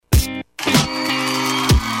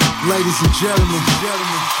Ladies and gentlemen,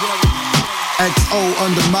 XO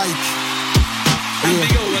on the mic.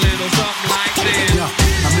 Yeah,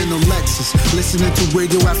 I'm in the Lexus, listening to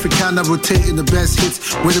Radio Africana, rotating the best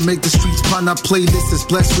hits. Way to make the streets pun. Our playlist is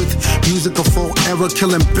blessed with music of all era,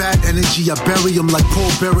 killing bad energy. I bury them like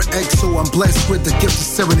Paul Bearer XO. I'm blessed with the gift to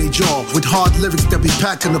serenade y'all with hard lyrics that be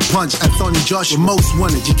packing the punch. Anthony Joshua, most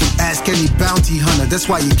wanted. You can ask any bounty hunter. That's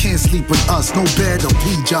why you can't sleep with us. No bed or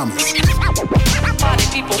pajamas. Party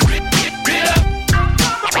people.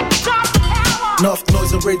 Enough noise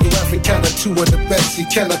on Radio Africana, two of the best. You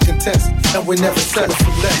cannot contest, and we never settle for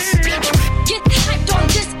less. Get hyped on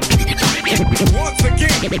this. Once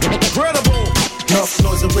again, incredible. Enough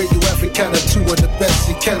noise on Radio Africana, two of the best.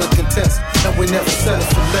 You cannot contest, and we never settle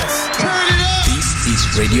for less. Turn it up. This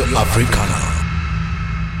is Radio Africana.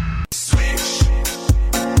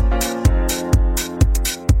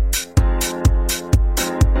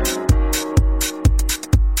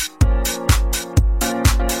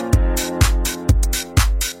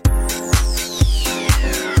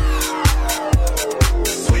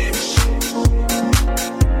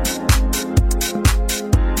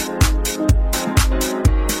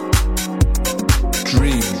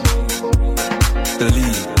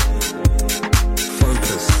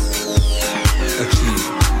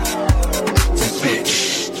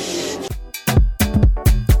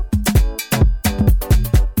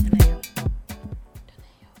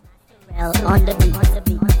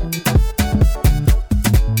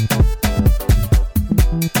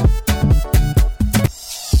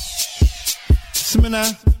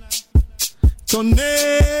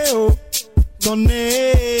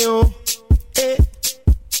 Donea'o,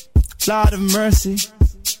 Lord of mercy.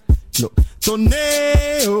 Look,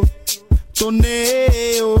 Donea'o,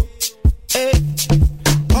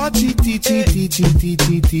 party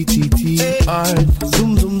art,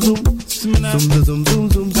 zoom zoom zoom, zoom zoom zoom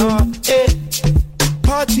zoom zoom,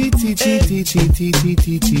 party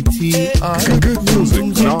art, good music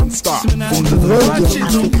non-stop.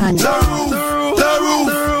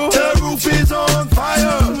 The roof is on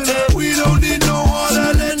fire. We don't need no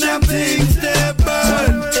water, let them things that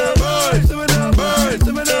burn.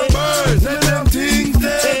 Let them things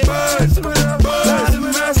that burn.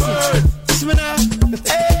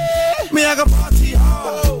 Me I got party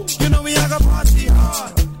hard. You know me I got party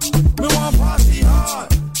hard. Me want party hard.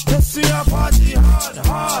 Let's see I party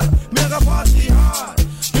hard. Me I got party hard.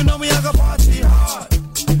 You know me I got party hard.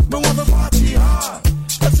 Me want the party hard.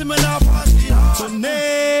 Let's see me now party hard.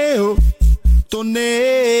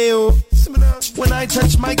 Donea'o. When I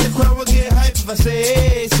touch mic, the crowd will get hype if I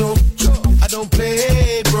say so. I don't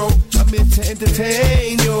play, bro. I'm here to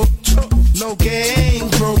entertain you. No game,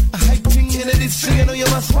 bro. I hype thing in this thing, you know you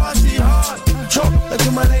must party hard. Look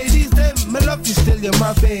at my ladies, them, me love you still, you're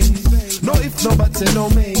my baby. No if, no buts, and no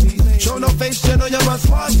maybe. Show no face, you know you must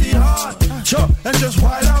party hard. And just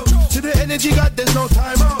wild out. To the energy, God, there's no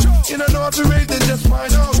time out. You don't know if you rave, then just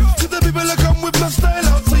find out. Cause the people that come with my style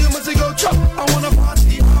out. So you must say go chop, I wanna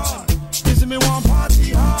party hard. You see me want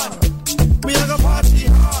party hard. Me I got party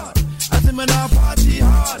hard. I see me now party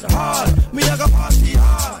hard. Me I got party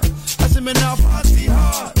hard. I see me now party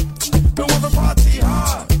hard. Me want the party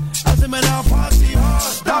hard. I see me now party hard.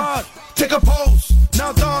 Stop, take a pose.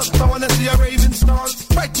 Now dance, I wanna see a raving stance.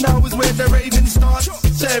 Right now is where the raving starts.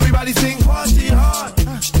 So everybody sing party hard.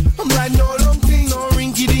 I'm like no long thing, no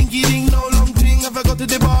rinky dinky ding, no long thing. If I go to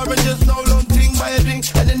the bar and just no long thing, buy a drink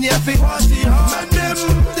and then you have to party hard. Man, there's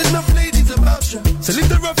enough ladies about you, so leave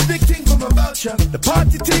the rough big thing from about you. The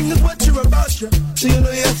party thing is what you're about you, so you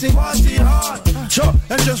know you have to party hard.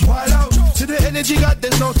 And just wild out. To the energy, God,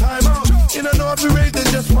 there's no time out. You don't know if you rave, then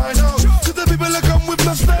just find out. Cause the people that come with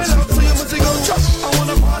my style out, so you must say go chop. I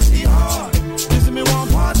wanna party hard. You see me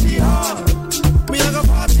want party hard. Me I got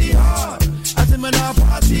party hard. I see me now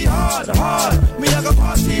party hard. Me I got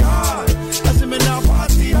party hard. I see me now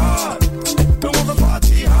party hard. Me want the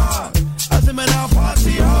party hard. I see me now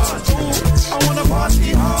party hard. Ooh, I wanna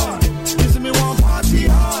party hard. You see me want party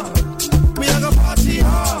hard. Me I got party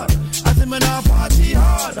hard. I see me now party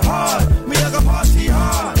hard. Me I got party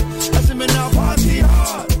hard. I see me now party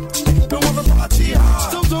hard. Me want the party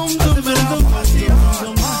hard. I see me now party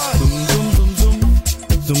hard.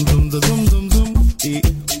 Zoom zoom zoom zoom zoom zoom.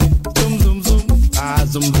 Zoom zoom zoom. Ah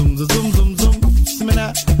zoom zoom zoom zoom zoom. See me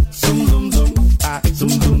now. Zoom zoom zoom. Ah zoom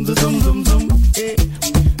zoom zoom zoom zoom.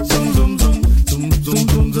 Zoom zoom zoom. Zoom zoom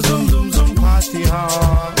zoom zoom zoom zoom. Party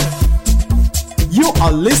hard. You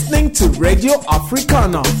are listening to Radio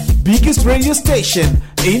Africana, biggest radio station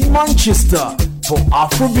in Manchester for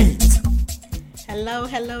Afrobeat. Hello,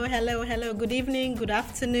 hello, hello, hello. Good evening, good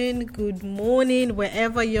afternoon, good morning,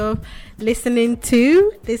 wherever you're listening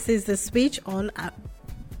to. This is the Switch on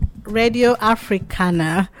Radio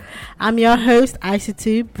Africana. I'm your host,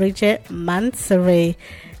 IC2 Bridget Mansare.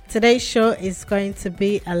 Today's show is going to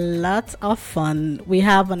be a lot of fun. We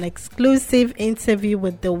have an exclusive interview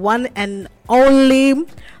with the one and only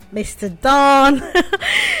Mr. Don.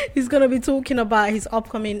 He's going to be talking about his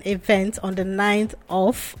upcoming event on the 9th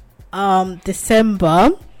of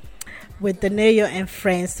December with Donea'o and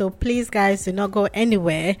friends. So please, guys, do not go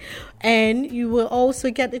anywhere. And you will also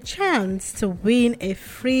get a chance to win a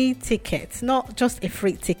free ticket. Not just a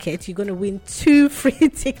free ticket. You're going to win 2 free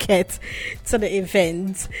tickets to the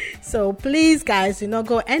event. So please, guys, do not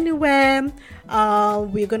go anywhere.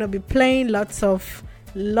 We're going to be playing lot of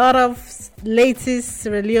latest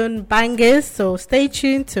Sierra Leone bangers. So stay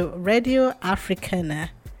tuned to Radio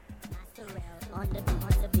Africana.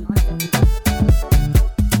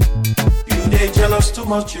 They jealous too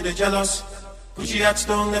much, you they jealous. Put your hats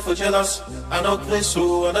down there for jealous. I know play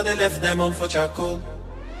so, and they left them on for charcoal.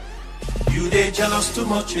 You they jealous too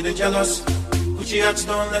much, you they jealous. Put your hats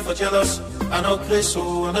down there for jealous. I know play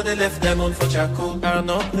so, and they left them on for charcoal. I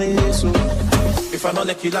know play so. If I know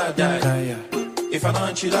let you lie, die. If I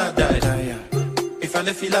know you lie, die. If I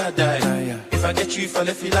left you lie, die. If I get you, if I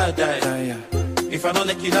left you lie, die. If I know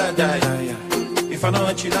let you lie, die. If I know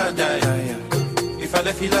you lie, die. If I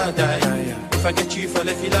left you lie, die. If I get you, if I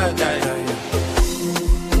left you lie, die.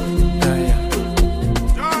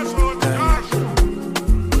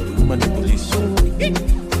 Woman, the police.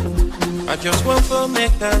 I just want to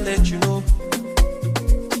make that let you know.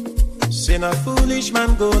 Say a foolish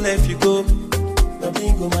man go left you go. No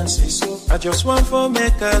bingo man say so. I just want to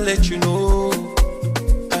make that let you know.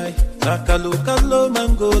 I like a local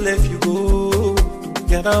man go left you go.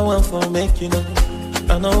 Get I want for make you know.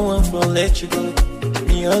 I don't want to let you go.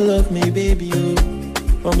 Me, I love me, baby, oh.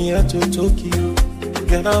 For me, I to Tokyo.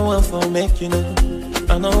 Girl, I want for make you know.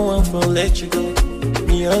 I don't want to let you go.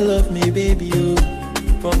 Me, I love me, baby, oh.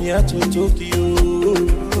 For me, I to Tokyo.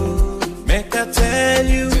 Make I tell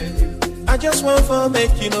you, I just want for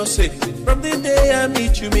make you know, say. From the day I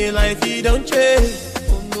meet you, me life, it don't change.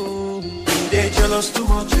 Oh no. You they jealous too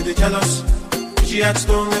much, you they jealous. She had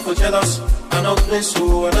stone for jealous. I know play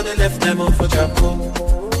so, I know they left them on for Japan.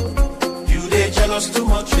 They jealous too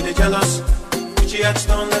much, they jealous. She had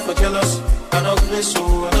stone left for jealous. I know play so,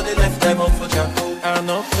 I know they left them on for charcoal. I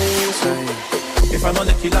know play so. If I know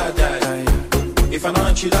let you lie, die. If I know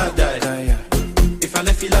you lie, die. If I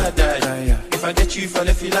left you lie, die. If I get you, if I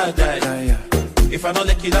left you lie, die. If I know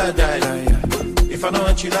let you lie, die. If I know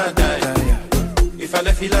you lie, die. If I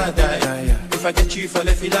left you lie, die. If I get you, if I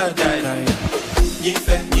left you lie, die. Nife,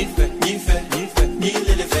 nife, nife, nife, ni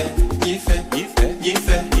lele fe, nife, nife, nife,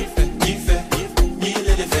 nife.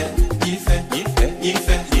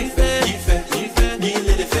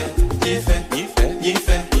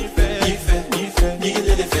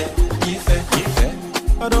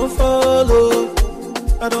 I don't follow,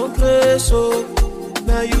 I don't play so,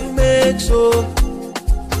 now you make so.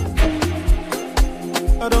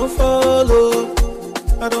 I don't follow,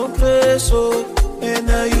 I don't play so, and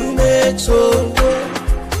now you make so.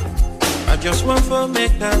 I just want to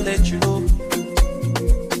make that let you know.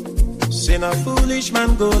 Say a foolish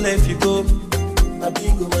man go left you go. A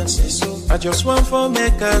bingo man say so. I just want to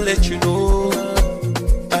make that let you know.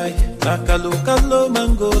 I like a local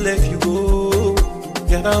man go left you go.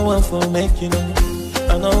 Get I want for make you know.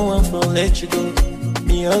 I don't want for let you go.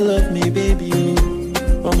 Me, I love me, baby, oh.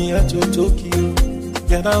 For me, I to Tokyo.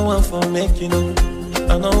 Get I want for make you know.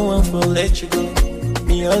 I don't want for let you go.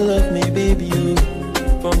 Me, I love me, baby, oh.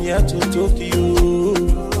 For me, I to Tokyo.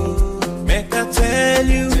 Make I tell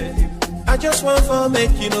you, I just want for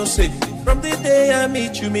make you know, say. From the day I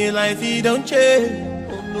meet you, me life, it don't change.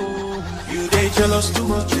 Oh no. You they jealous too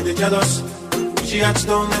much, you they jealous. She had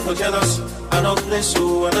stone left for jealous. I know play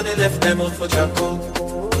so, I know they left them on for charcoal.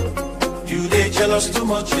 You they jealous too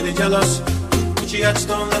much, you they jealous. She had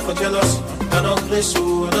stone left for jealous. I know play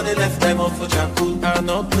so, I know they left them on for charcoal. I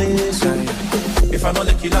know play so. If I know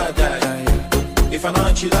let you lie, die. If I know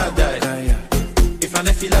you lie, die. If I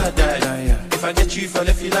left you lie, die. If I get you, if I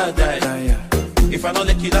left you lie, die. If I know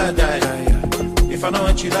let you lie, die. If I know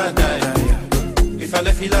you lie, die. If I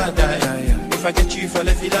left you lie, die. If I get you, if I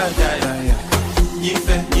left you lie, die.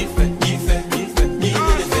 Nife, nife, nife, nife, ni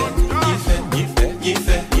lele fe, nife, nife,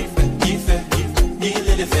 nife, nife, nife, ni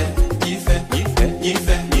lele fe, nife, nife,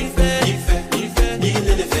 nife, nife, nife, ni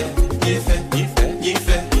lele fe, nife, nife, nife,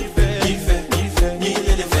 nife, nife, ni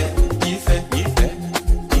lele fe, nife, nife,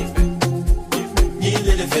 nife, ni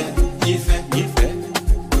lele fe, nife, nife.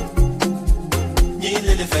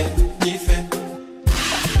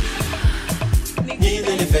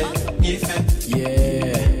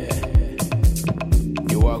 Yeah.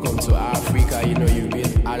 You're welcome to Africa. You know you've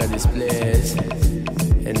been out of this place,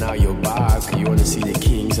 and now you're back. You want to see the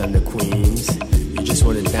kings and the queens. You just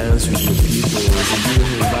want to dance with your people. It's a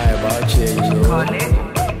beautiful vibe out here, you know. Call it.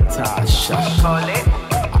 Tasha. Call it.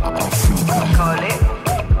 Africa. Call it.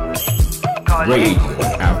 Call it. Radio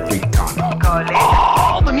Africana. Call it.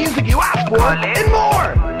 All the music you asked for Call it. and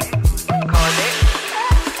more. Call it.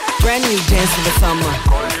 Brand new dance for the summer.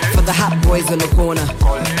 For the hot boys in the corner.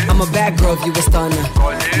 I'm a bad girl if you a stunner.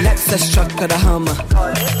 Lexus truck or the Hummer.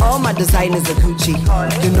 All my designers are Gucci.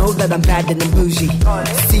 You know that I'm bad and I'm bougie.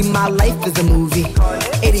 See, my life is a movie.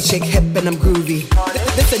 80 chick hip and I'm groovy.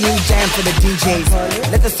 This a new jam for the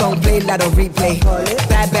DJs. Let the song play, let it replay.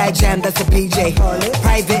 Bad jam, that's a PJ.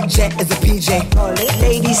 Private jet is a PJ.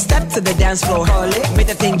 Ladies, step to the dance floor. Make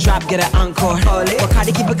the thing drop, get an encore.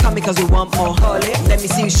 Bacardi, keep it coming cause we want more. Let me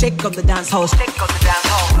see you shake on the dance hall. Stick on the dance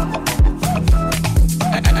hall.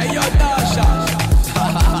 Hey, yo, Tasha.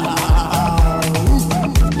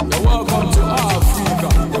 You're welcome to Africa,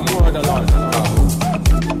 the motherland.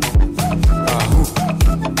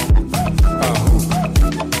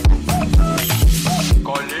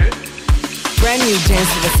 Brand new dance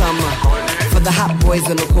for the summer. For the hot boys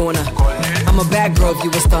in the corner. I'm a bad girl if you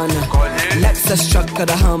a stunner. Lexus truck or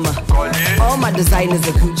the Hummer. All my designers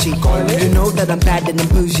are Gucci. You know that I'm bad and I'm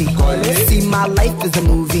bougie. See, my life is a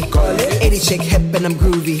movie. 80 chick hip and I'm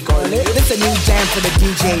groovy. This a new jam for the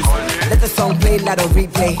DJs. Let the song play, let it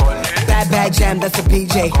replay. Bad jam, that's a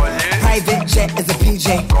PJ. Private jet is a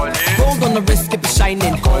PJ. Gold on the wrist, keep it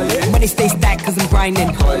shining. Money stay stacked cause I'm grinding.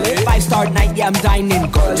 5-star night, yeah, I'm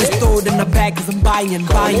dining. Just throw it in the bag cause I'm buying.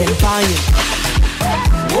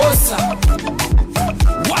 What's up?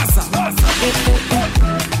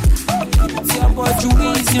 It's your boy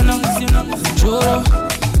Juice, you know. Joro.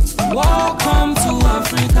 Welcome to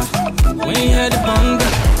Africa. When you hear the banga,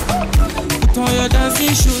 put on your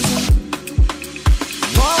dancing shoes.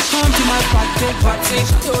 Welcome to my party.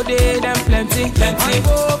 Today them plenty. I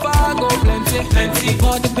go plenty.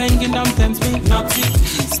 For the banging them tempts me naughty.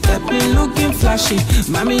 Stepping looking flashy.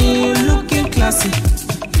 Mommy, you looking classy.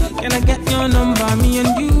 Can I get your number, me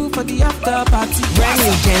and you, for the after party? Brand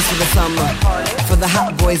new dance for the summer. For the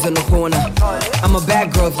hot boys in the corner. I'm a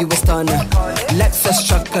bad girl if you a stunner. Lexus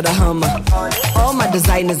truck or the Hummer. All my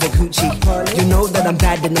designers are Gucci. You know that I'm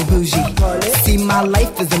bad and I'm bougie. See, my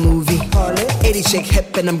life is a movie. 80 chick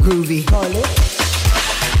hip and I'm groovy. Call it.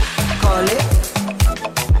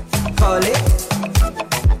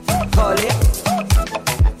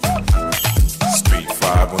 Street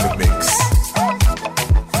 5 on the mix.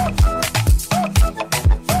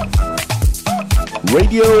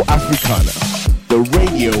 Radio Africana, the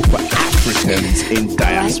radio for Africans in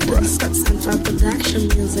diaspora. Central Production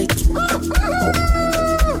Music.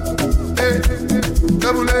 Hey,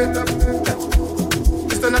 double A,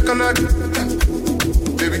 Mr. Nakanak,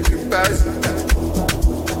 baby, keep pass.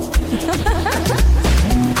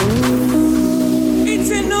 It's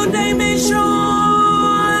a new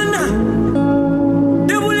dimension.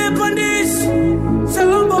 Double up on this.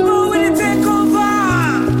 Salon Bobo will take over.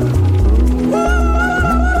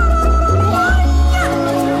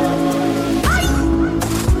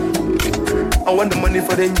 I want the money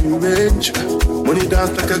for the new age. Money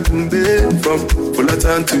dance like a Gumbe. From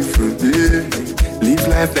Fullerton to Fruity. Live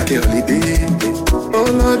life like a holiday. Oh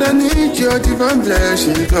Lord, I need your divine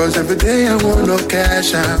blessing. Cause every day I want no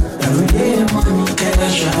cash out. Every day I want no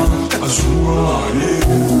cash out.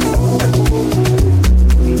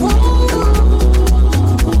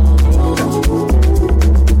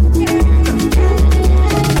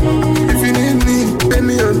 If you need me, pay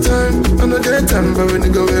me on time. I know get time, but when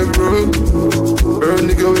you go away broke. When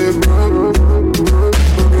you go away broke.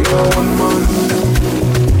 You know one man.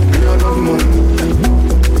 You know love man.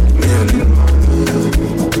 Me I need man.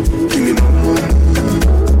 Give me no man.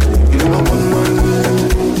 You know one man.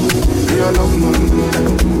 Me I love man.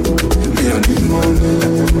 Me I need man.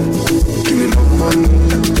 Give me no man.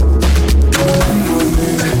 Give me money.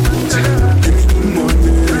 Give me money.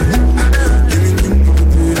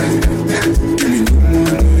 Give me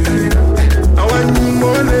money. I want new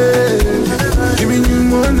money. Give me new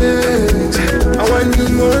money. I want new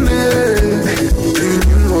money. Give me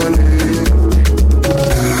new money.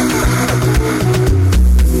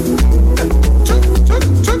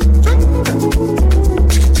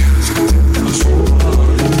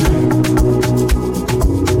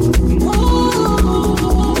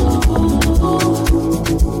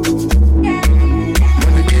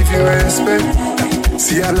 Money give you respect.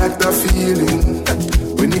 See, I like that feeling.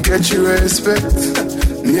 When you get your respect.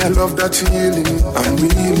 Me, I love that feeling. I'm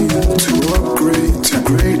willing to upgrade to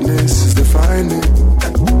greatness.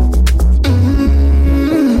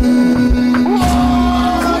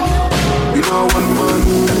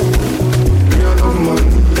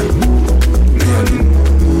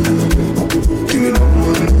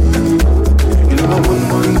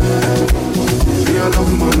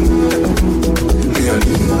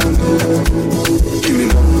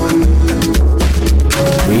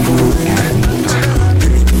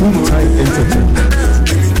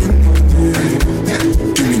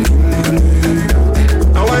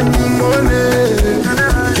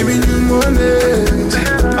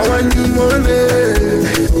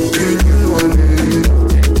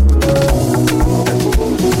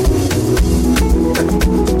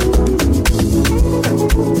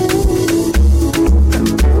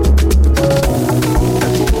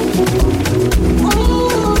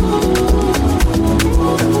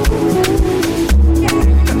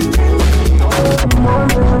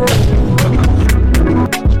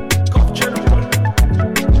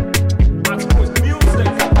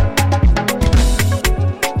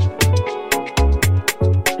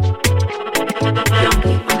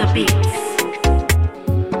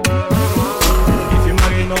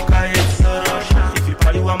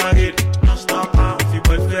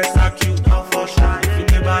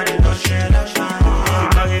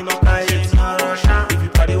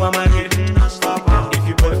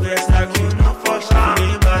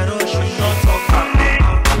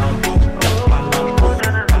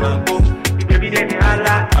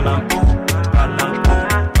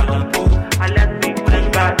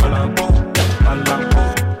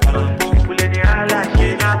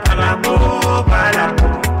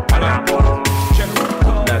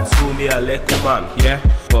 let go man, yeah.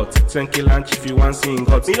 But 20 lunch if you want sing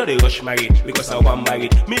hot. Me no they rush married because I want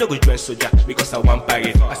married. Me no go join soldier because I want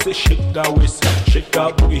parade. I say shake that waist, shake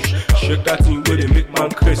that booty, shake that thing where they make man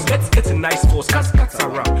crazy. Let's get a nice force, cats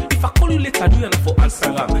around. If I call you later, do you not for answer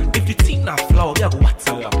around? If you think na flower, me I go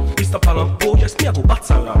water around. Mr. Palampo, yes me I go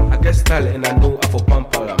batter around. I get style and I know I for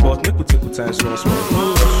pamper around. But make we take good time small.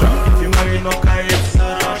 No rush am. If you marry no carry,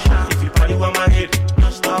 no rush am. If you party want my head, no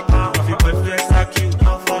stop am. If you boyfriend sack you,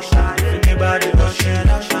 no for shy. If anybody rush it,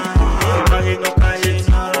 no shine. If you marry no carry,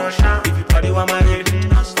 no rush am. If you party want my head,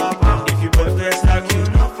 no stop am. If you boyfriend sack you,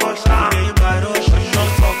 no for shy. If anybody rush it, no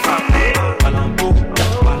stop am. Palampo,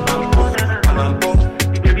 palampo, palampo.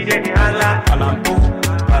 Baby, then you holla. Palampo,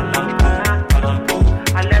 palampo, palampo.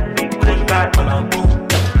 I let me push back. Palampo,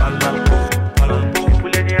 palampo, palampo.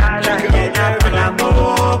 People in the holla. Yeah, palampo,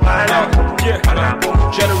 palampo. Yeah, palampo.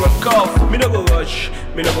 General Cuff, me no go rush,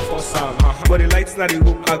 me no go force am. But the lights not the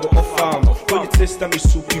room, I go off arm. When you taste me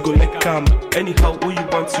soup, you go let calm. Anyhow, who you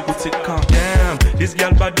want, you go take calm. Damn, this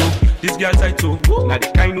girl bad though, this girl tight too. Now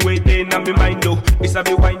the kind way they na me mind though. It's a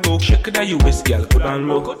bit wine though, shake that you waist, girl, put on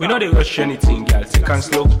low. We know they rush anything, girl, take and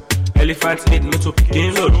slow. Elephants eat not to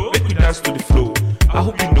gain load, make we dance to the flow. I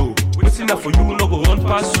hope you know, waiting up for you, no go run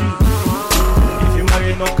past you. If you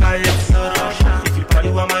marry no carry, no rush. If you party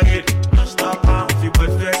want my head, no stop am. If you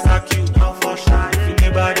boyfriend sack you, no for shy. If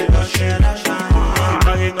you nobody rush it, no shine. If you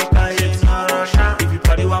marry no carry, no rush. If you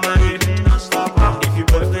party want my head, no stop am. If you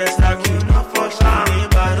boyfriend sack you, no for shy. If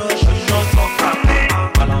anybody rush it, no stop am.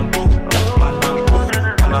 Palampo, palampo,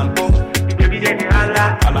 palampo. Baby, then you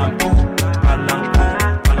holla. Palampo, palampo,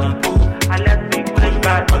 palampo. I let me push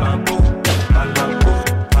back. Palampo, palampo,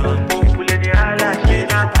 palampo. People in the holla,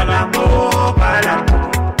 yeah. Palampo, palampo,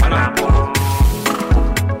 palampo.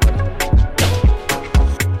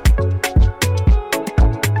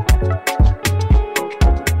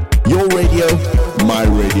 Your radio, my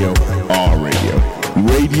radio, our radio.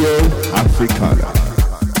 Radio Africana.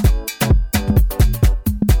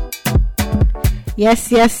 Yes.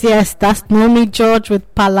 That's Nomi George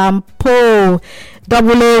with Palampo.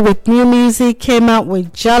 Donea'o with new music came out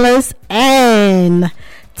with Jealous, and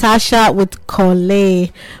Tasha with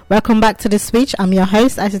Kole. Welcome back to The Switch. I'm your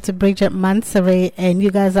host, Asita Bridget Mansare, and you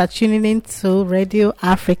guys are tuning in to Radio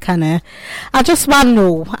Africana. I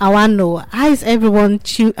want to know, how is everyone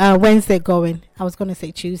Wednesday going? I was going to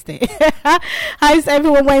say Tuesday. How is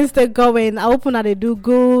everyone Wednesday going? I hope that they do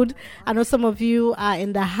good. I know some of you are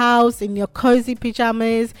in the house in your cozy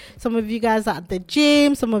pajamas. Some of you guys are at the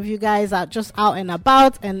gym. Some of you guys are just out and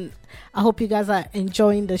about, and I hope you guys are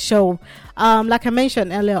enjoying the show. Like I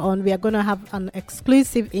mentioned earlier on, we are going to have an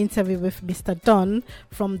exclusive interview with Mr. Don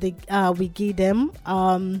from the Gee Dem.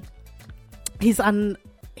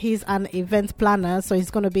 He's an event planner, so he's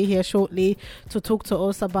going to be here shortly to talk to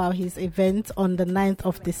us about his event on the 9th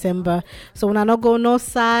of December. So when I not go no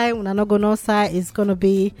side, it's going to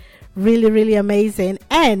be really, really amazing.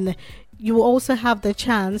 And you will also have the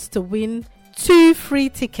chance to win 2 free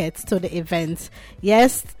tickets to the event.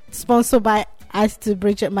 Yes, sponsored by as to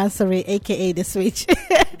Bridget Mansari, aka The Switch.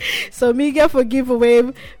 So Miguel for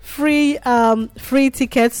giveaway free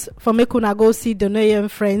tickets for Mekuna go see Donea'o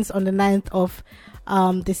and friends on the 9th of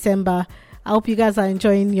December. I hope you guys are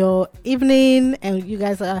enjoying your evening and you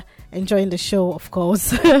guys are enjoying the show, of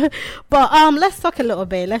course. But let's talk a little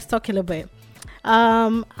bit.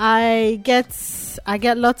 I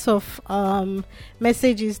get lots of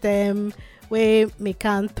messages them where me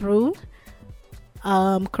can through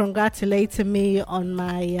congratulating me on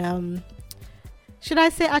my should I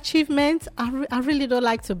say achievement. I really don't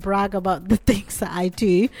like to brag about the things that I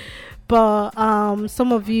do, but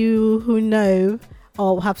some of you who know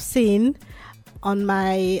or have seen on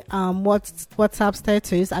my WhatsApp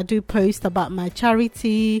status, I do post about my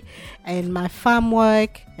charity and my farm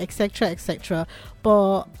work, etc.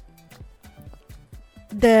 But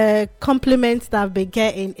the compliments that I've been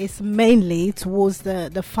getting is mainly towards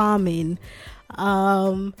the farming.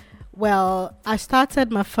 Well, I started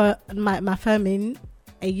my farming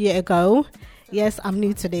a year ago. Yes, I'm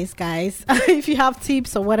new to this, guys. If you have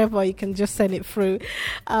tips or whatever, you can just send it through.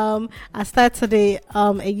 I started it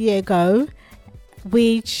a year ago,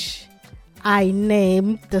 which I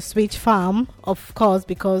named the Switch Farm, of course,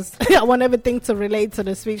 because I want everything to relate to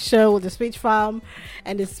the Switch Show, the Switch Farm,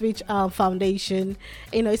 and the Switch Foundation.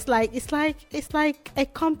 You know, it's like a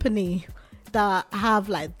company that have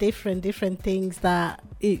like different things that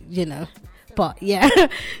but yeah.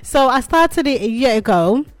 So I started it a year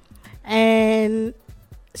ago, and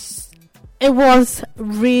it was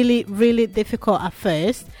really, really difficult at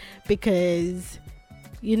first because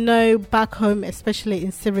back home, especially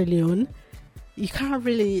in Sierra Leone, you can't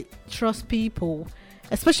really trust people,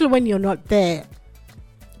 especially when you're not there.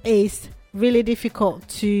 It's really difficult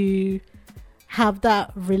to have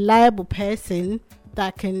that reliable person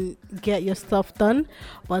that can get your stuff done.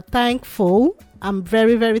 But I'm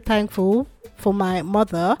very, very thankful for my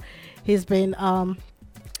mother. He's been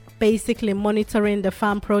basically monitoring the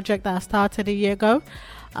farm project that I started a year ago.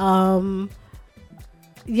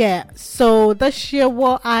 So this year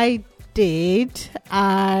what I did,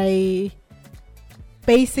 I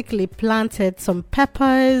basically planted some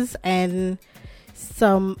peppers and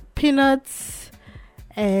some peanuts,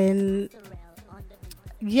 and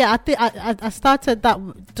I think I started that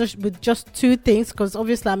with just 2 things, because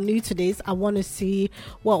obviously I'm new to this. I want to see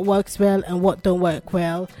what works well and what don't work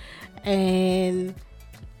well, and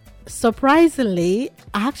surprisingly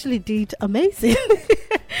I actually did amazing.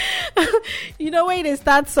 When they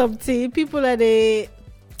start something, people they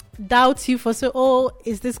doubt you for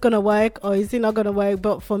is this gonna work or is it not gonna work?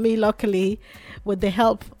 But for me, luckily, with the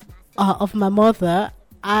help of my mother,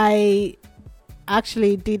 I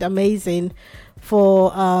actually did amazing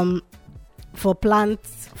for plant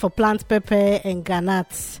pepper and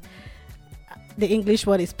granats. The English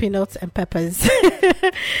word is peanuts and peppers.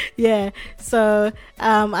 So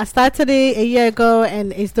I started it a year ago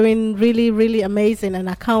and it's doing really, really amazing, and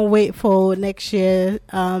I can't wait for next year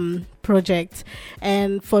project.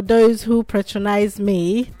 And for those who patronize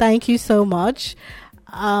me, thank you so much.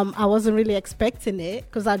 I wasn't really expecting it,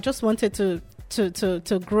 because I just wanted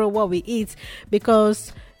to grow what we eat,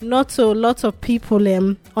 because not a lot of people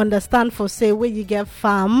understand for say where you get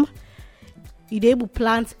farm, you're able to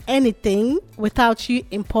plant anything without you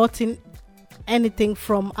importing anything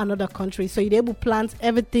from another country. So you're able to plant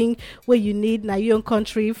everything where you need in your own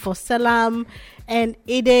country for salam, and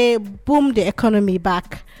it boom the economy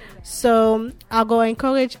back. So I'll go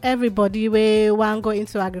encourage everybody where want go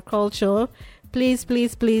into agriculture, please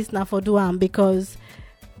now for doing, because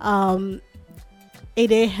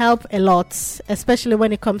it help a lot, especially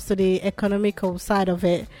when it comes to the economical side of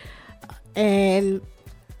it. And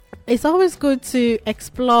it's always good to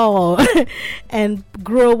explore and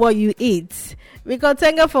grow what you eat, because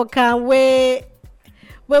Tenga for can where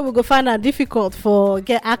we go find it difficult for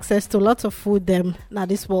get access to lots of food them now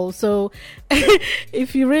this world. So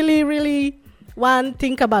if you really want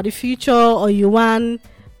think about the future, or you want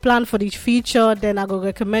plan for the future, then I would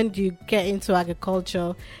recommend you get into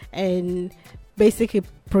agriculture and basically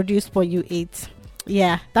produce what you eat.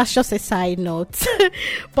 That's just a side note.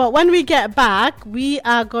 But when we get back, we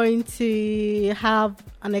are going to have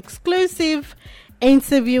an exclusive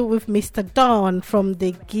interview with Mr. Don from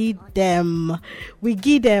the Gee Dem. We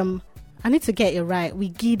Gee Dem. I need to get it right. We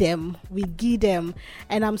Gee Dem.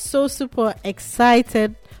 And I'm so super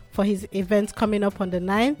excited for his event coming up on the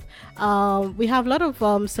 9th. We have a lot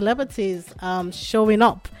of celebrities showing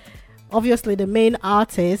up. Obviously, the main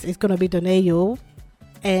artist is going to be Donea'o.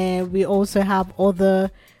 And we also have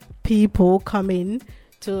other people coming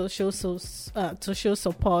to show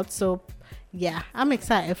support. So I'm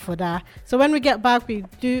excited for that. So when we get back, we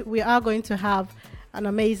are going to have an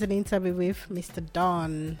amazing interview with Mr.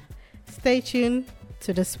 Don. Stay tuned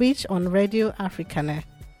to The Switch on Radio Africana.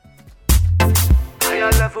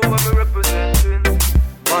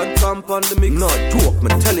 One thump on the mix. No joke,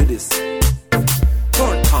 man, tell you this.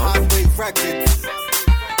 Heartbreak Records.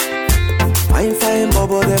 Fine,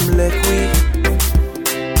 bubble them like we.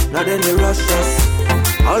 Now then they rush us.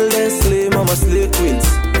 All they slay, mama slay queens.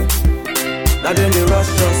 Now then they rush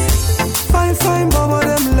us. Fine, bubble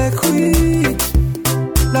them like we.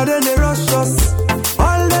 Now then they rush us.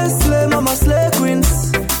 All they slay, mama slay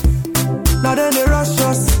queens. Now then they rush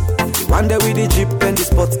us. One day with the jeep and the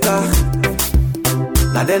sports car.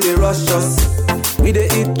 Now then they rush us. We they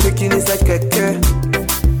eat chicken is like keke.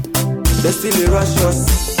 They still they rush us.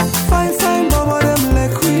 Fine, bubble them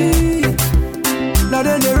like we. Now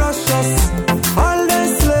then they rush us. All they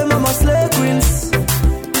slay, mama slay queens.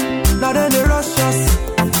 Now then they rush us.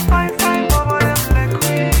 Fine, bubble them like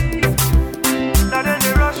we. Now then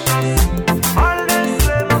they rush us. All they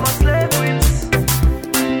slay, mama slay queens.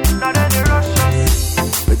 Now then they rush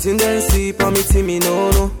us. Waiting then see for me, see me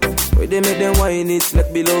no. Where they make them wine it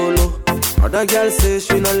like below low. Other girl say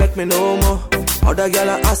she not like me no more. Other girl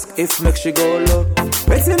ask if make she go low.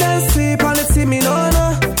 Waiting and see, on the see me no.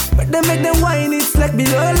 But they make them whine, it's like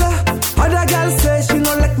below low. Other girl say she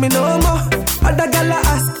not like me no more. Other girl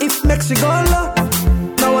ask if make she go low.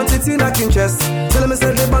 Now want it in a king chest. Tell me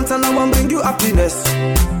say the bant and I want bring you happiness.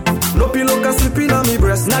 No pillow can sleep in on me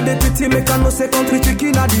breast. Now the pity make a no say country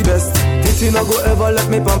chicken are the best. Titi no go ever let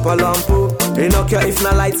me pump a lampo. They no care if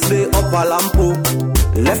na lights they up a lampo.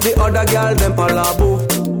 Left the other girl them palabo.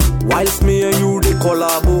 Whilst me and you they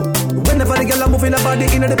collabo. Whenever the girl are moving her body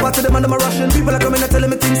in the party, them and them are rushing. People are coming and telling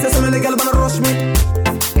me things, say so many girl wanna rush me.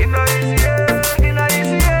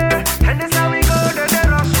 And that's how we go, they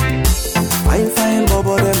rush me. Fine,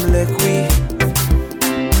 bubble them like we.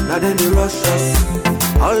 Now then they rush us.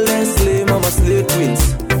 All them slay, mama slay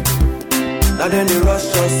queens. Now then they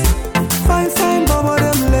rush us. Fine, bubble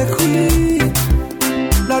them like we.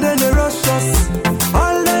 Now then they rush us.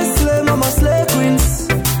 All them slay, mama slay queens.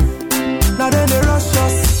 Now then they rush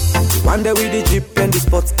us. One day with the jeep and the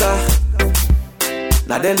sports car.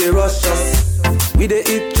 Now then they rush us. We they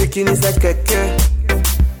eat chicken is like keke.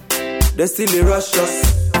 They still they rush us.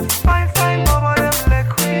 Fine, bubble them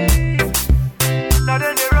like we. Now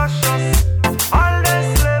then they rush us. All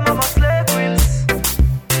them slay, mama slay queens.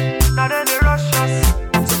 Now then they rush us.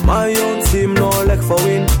 So my own team no like for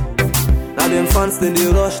win. Now them fans then they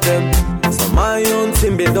rush them. So my own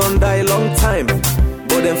team they don't die long time.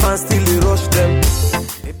 But them fans still they rush them.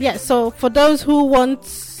 Yeah, so for those who want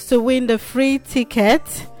to win the free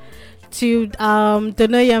ticket to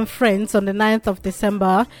Donea'o and Friends on the 9th of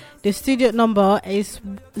December, the studio number is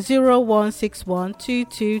 0161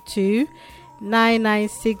 222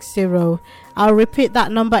 9960. I'll repeat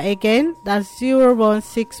that number again. That's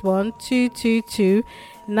 0161 222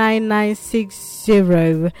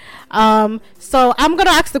 9960. So I'm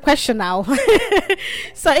gonna ask the question now.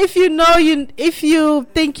 So if you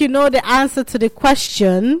think you know the answer to the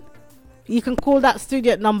question, you can call that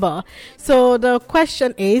studio number. So the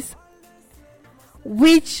question is,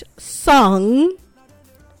 which song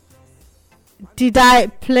did I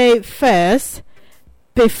play first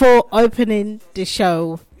before opening the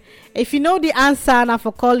show? If you know the answer, and I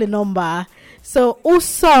for call the number. So whose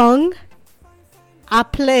song I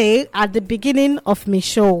play at the beginning of my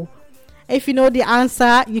show? If you know the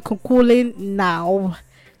answer, you can call in now.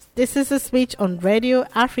 This is a speech on Radio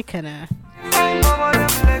Africana.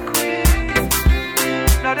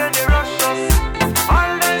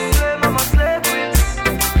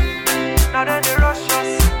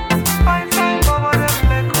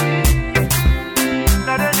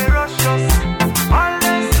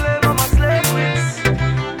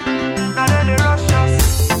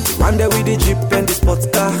 One day with the jeep and the sports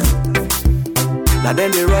car. Now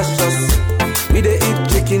then they rush us. We they eat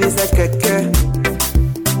chicken is like keke.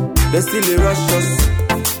 They still they rush us.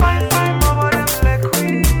 Fine, mama them like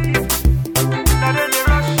we. Now then they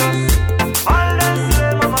rush us. All them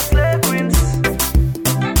slay mama slay queens.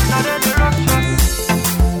 Now then they rush us.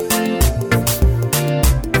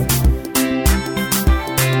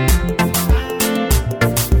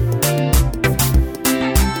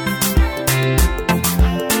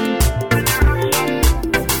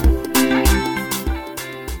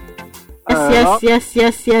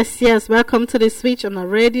 Yes. Welcome to the switch on the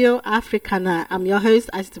Radio Africana. I'm your host,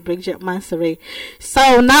 Bridget Mansari.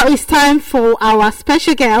 So now it's time for our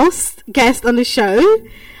special guest on the show.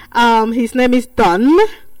 His name is Don.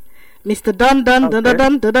 Mr. Don.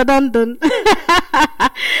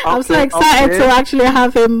 I'm so excited to actually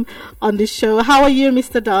have him on the show. How are you,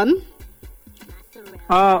 Mr. Don?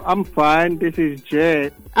 I'm fine. This is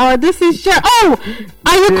Jay. Oh, this is Jay. Oh,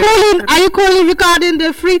 are you calling regarding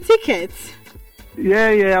the free tickets?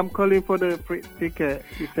 Yeah, I'm calling for the free ticket.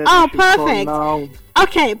 Oh, perfect.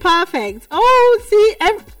 Okay, perfect. Oh, see,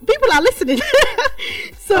 people are listening.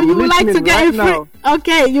 So you would like to get a free...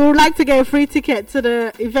 Okay, you would like to get a free ticket to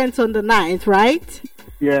the event on the 9th, right?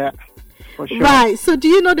 Yeah, for sure. Right, so do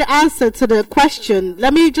you know the answer to the question?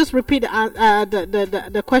 Let me just repeat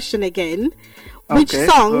the question again. Which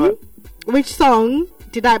song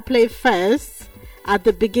did I play first at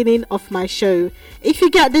the beginning of my show? If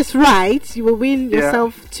you get this right, you will win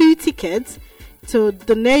yourself 2 tickets to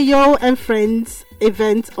the Donea'o and Friends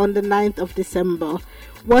event on the 9th of December.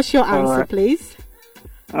 What's your answer, please?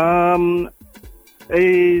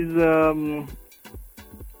 Is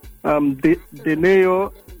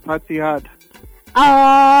Donea'o Party Hard.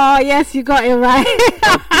 Oh, yes, you got it right.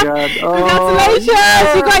 Congratulations.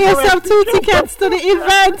 You got yourself 2 tickets to the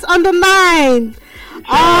event on the 9th.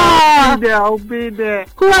 I'll be there.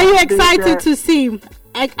 Who are you excited to see?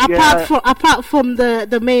 Apart from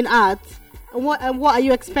the main art, and what are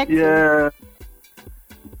you expecting? Yeah,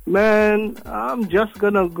 man, I'm just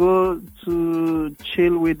gonna go to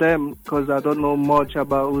chill with them because I don't know much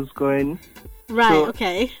about who's going. Right. So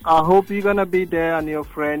okay. I hope you're gonna be there and your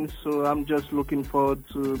friends. So I'm just looking forward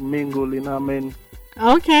to mingling.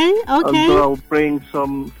 Okay. So I'll bring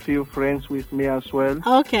some few friends with me as well.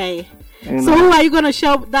 Okay. So who are you gonna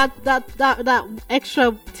show that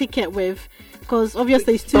extra ticket with? Because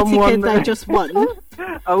obviously it's 2 tickets I just won.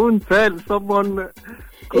 I wouldn't tell someone.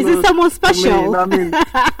 Is it someone special? I mean,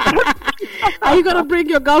 are you gonna bring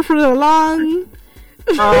your girlfriend along?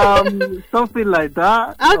 Something like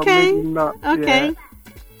that. Okay. Or maybe not. Okay.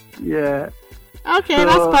 Yeah. Okay, So,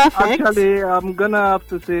 that's perfect. Actually, I'm gonna have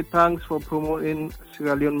to say thanks for promoting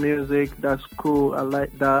Sierra Leone music. That's cool. I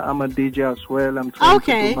like that. I'm a DJ as well. I'm trying to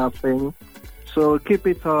do my thing. So keep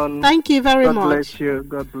it on. Thank you very much. God bless you.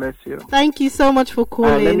 God bless you. Thank you so much for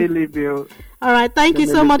calling. Let me leave you. All right. Thank you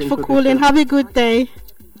so much for calling. Have a good day.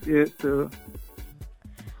 You too.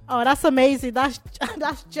 Oh, that's amazing. That's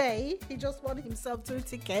Jay. He just won himself 2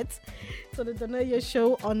 tickets to the Donea'o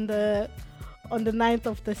show on the 9th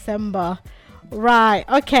of December. Right.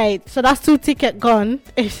 Okay. So that's 2 tickets gone.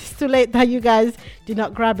 It's too late that you guys did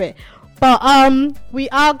not grab it. But we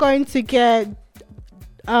are going to get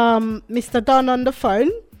Mr. Don on the phone.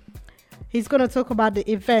 He's going to talk about the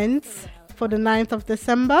events for the 9th of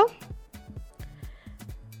December.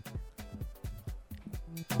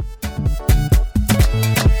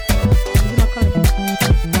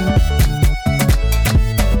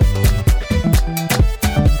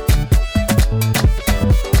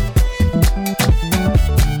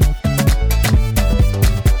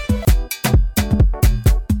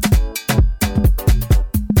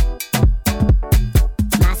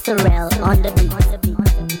 On the beat.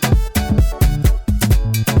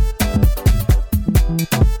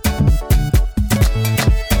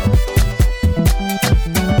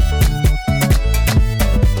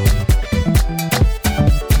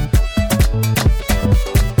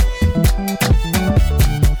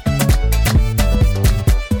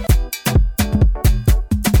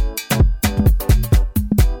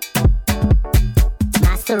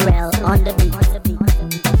 Masterel on the beat.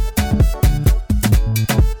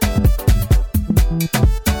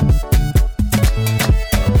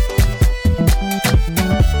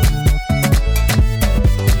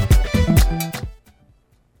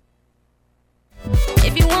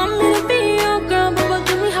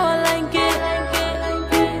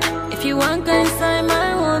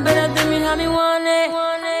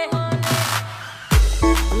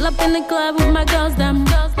 In the club with my girls, them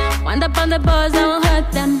wind up on the bars, I won't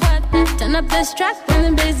hurt them. Turn up this track when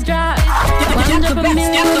the bass drops. Wind up a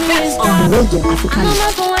million when the bass drops. I know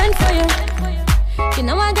my phone wine for you. You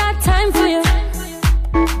know I got time for you.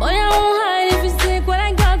 Boy, I won't hide if you take what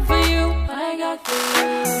I got for you. What I got for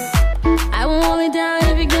you. I won't hold it down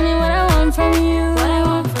if you give me what I want from you. What I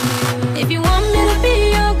want from you. If you want me to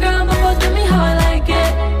be your girl, but do me how I like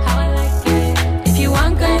it. How I like it. If you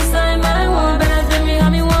want, can you sign my one? Better do me how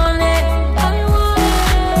me want.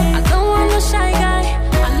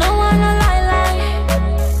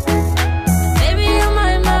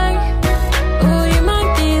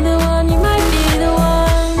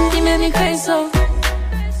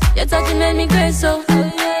 You made me crazy, so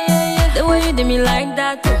the way you did me like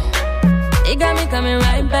that, it got me coming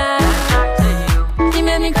right back. You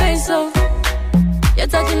made me crazy, so your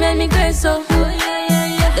touch made me crazy, so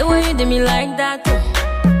the way you did me like that,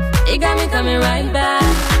 it got me coming right back.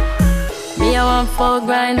 Me, I want full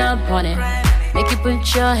grind up on it. Make you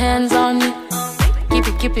put your hands on me.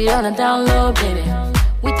 Keep it on the down low, baby.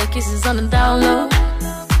 With the kisses on the down low.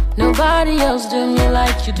 Nobody else do me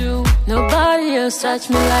like you do. Nobody else touch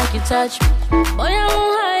me like you touch me. Boy, I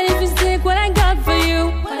won't hide if you take what I got for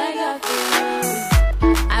you. What I got for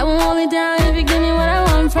you. I won't hold it down if you give me what I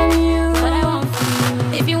want from you. What I want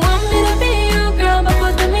from you. If you want me to be your girl,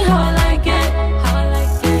 but do me how I like it. How I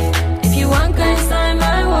like it. If you want, can you sign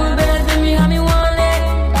my one? Better do me how me want it.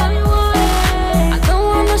 How me want it. I don't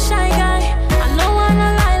want no shy guy. I don't want no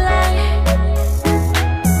lie.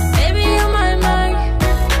 Baby, you're my mind.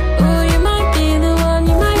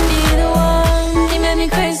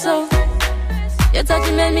 Your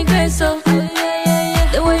touch made me crazy, so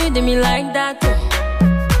the way you did me like that,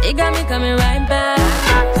 it got me coming right back.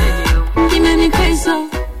 You made me crazy, so.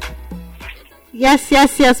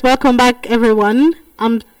 Yes. Welcome back, everyone.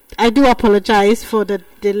 I do apologize for the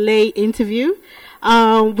delay interview.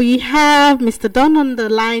 We have Mr. Don on the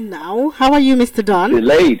line now. How are you, Mr. Don?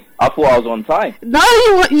 Delayed. I thought I was on time. No,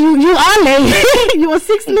 you are late. You were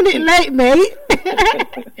 6 minutes late, mate.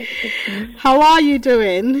 How are you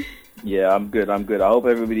doing? Yeah, I'm good. I hope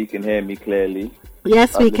everybody can hear me clearly.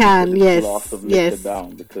 Yes, we can. Yes.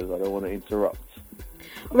 Down because I don't want to interrupt.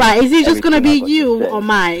 Right. Is it just going to be you or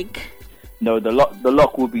Mike? No, the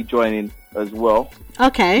lock will be joining as well.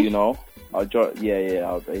 Okay. You know, I'll join.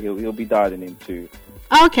 Yeah. He'll be dialing in too.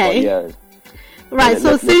 Okay. But yeah. Right.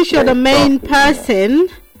 So since you're the main person,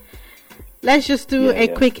 let's just do a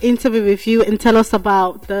quick interview with you and tell us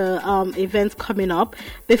about the events coming up.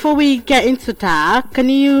 Before we get into that, can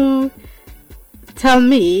you tell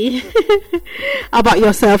me about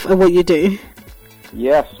yourself and what you do.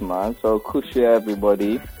 Yes, man. So, Kusha,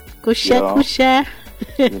 everybody. Kusha, Kusha.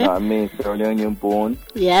 You know what I mean? Sierra Leonean born.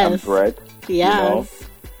 Yes. And bred. Yes.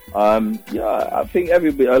 Yeah, I think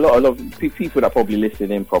everybody, a lot of people that probably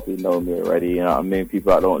listen in probably know me already. You know what I mean?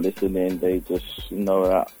 People that don't listen in, they just know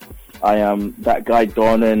that I am that guy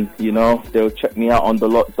Don, and you know they'll check me out on the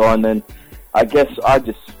lot Don. And I guess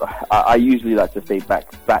I usually like to stay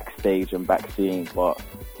backstage and backseeing, but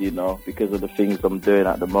you know, because of the things I'm doing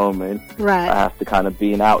at the moment, right, I have to kind of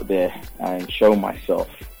being out there and show myself,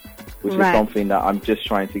 which right, is something that I'm just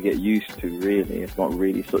trying to get used to. Really, it's not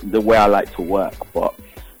really the way I like to work, but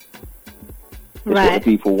it's right, what the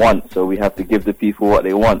people want. So we have to give the people what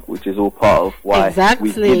they want, which is all part of why exactly.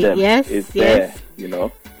 we give them. Yes, is yes. There, you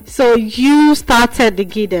know. So you started the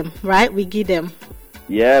Gee Dem, right? We Gee Dem.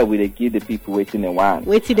 Yeah, we give the people waiting they want.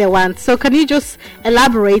 Waiting they want. So can you just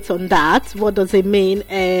elaborate on that? What does it mean,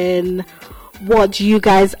 and what do you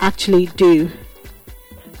guys actually do?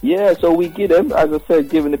 Yeah, so we give them, as I said,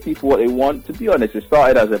 giving the people what they want. To be honest, it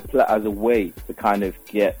started as a way to kind of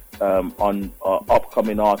get on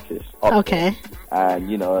upcoming artists. Okay.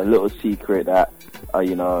 And you know, a little secret that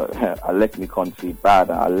you know, I like my country bad.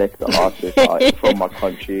 I like the artists from my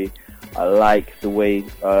country. I like the way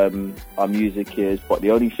our music is, but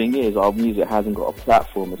the only thing is our music hasn't got a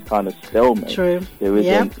platform. It's kind of stalemate. True. There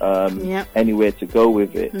isn't anywhere to go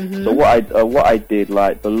with it. Mm-hmm. So what I did,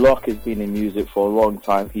 like, the Lock has been in music for a long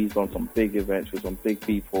time. He's done some big events with some big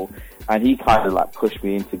people, and he kind of like pushed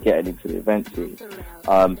me into getting into the event scene.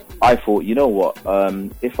 I thought, you know what,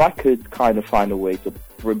 if I could kind of find a way to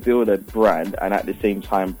rebuild a brand and at the same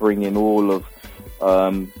time bring in all of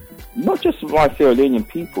not just my Sierra Leonean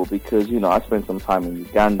people, because, you know, I spent some time in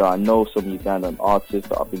Uganda. I know some Ugandan artists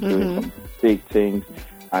that have been doing some big things.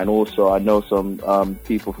 And also I know some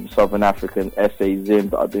people from Southern Africa and SA Zim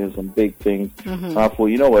that are doing some big things. And I thought,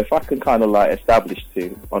 you know what, if I can kind of like establish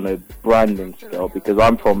things on a branding scale, because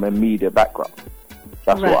I'm from a media background.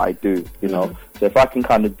 That's what I do, you know. So if I can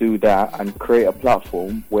kind of do that and create a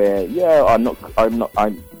platform where,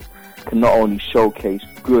 I can not only showcase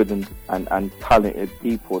good and talented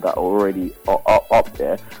people that already are up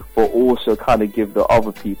there, but also kind of give the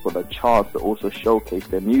other people a chance to also showcase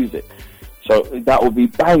their music. So that will be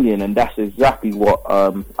banging, and that's exactly what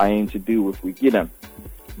I aim to do with We Gee Dem.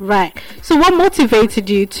 Right. So what motivated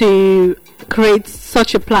you to create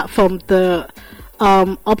such a platform, the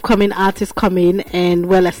upcoming artists come in and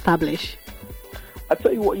well established? I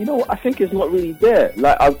tell you what, you know, I think it's not really there.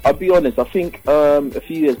 Like, I'll be honest, I think a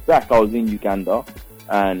few years back I was in Uganda,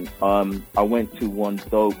 and I went to one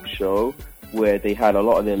dope show where they had a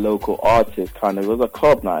lot of their local artists, it was a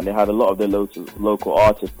club night, and they had a lot of their local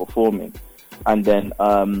artists performing. And then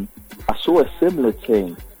I saw a similar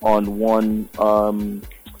thing on one,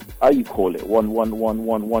 how you call it, one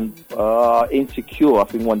Insecure, I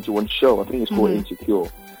think one show, I think it's called Insecure,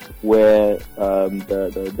 where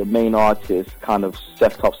the main artist kind of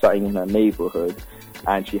set up something in her neighborhood,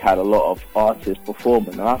 and she had a lot of artists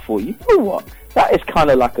performing. And I thought, you know what, that is kind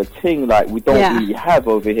of like a thing like we don't really have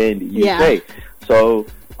over here in the UK. So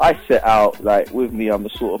I set out, like, with me, I'm the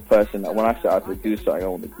sort of person that when I set out to do something, I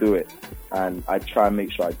want to do it. And I try and make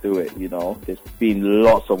sure I do it, you know. There's been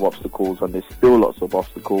lots of obstacles, and there's still lots of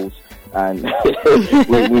obstacles. And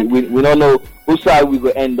we don't know which side we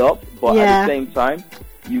will end up, but at the same time,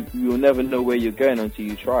 you'll never know where you're going until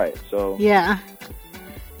you try it. So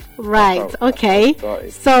right, okay.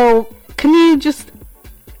 So can you just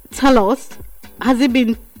tell us, has it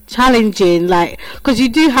been challenging, like, because you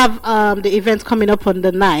do have the event coming up on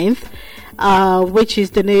the 9th, which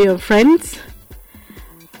is Donea'o and Friends?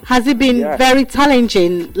 Has it been very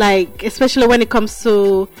challenging, like, especially when it comes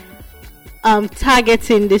to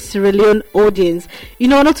targeting the Sierra Leone audience? You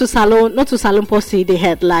know, not to Salon Posse, the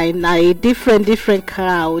headline, a different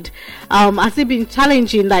crowd. Has it been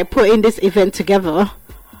challenging, like, putting this event together?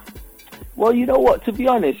 Well, you know what, to be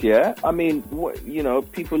honest, I mean, you know,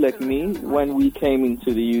 people like me, when we came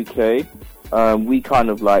into the UK, we kind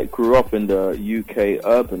of like grew up in the UK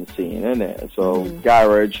urban scene, innit? So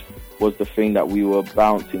garage was the thing that we were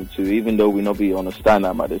bouncing to, even though we not be understand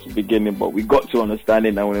that at the beginning, but we got to understand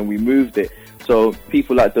it now when we moved it. So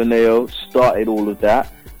people like Donea'o started all of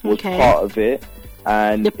that, was part of it.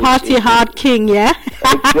 And the party hard king, Exactly.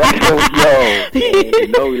 You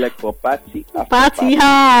know, we like for party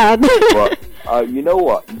hard. But you know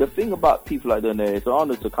what? The thing about people like Donea'o, it's an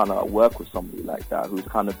honor to kind of work with somebody like that who's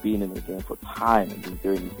kind of been in the game for time and been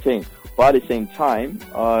doing his thing. But at the same time,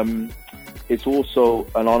 it's also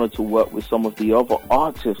an honor to work with some of the other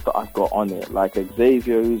artists that I've got on it, like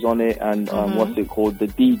Xavier, who's on it, and the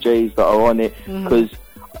DJs that are on it, because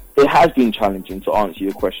it has been challenging, to answer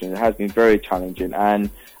your question. It has been very challenging, and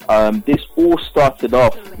this all started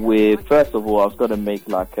off with, first of all, I was going to make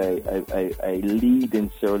like a lead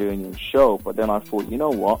in Sierra Leonean show, but then I thought, you know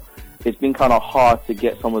what, it's been kind of hard to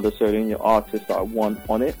get some of the Sierra Leonean artists that I want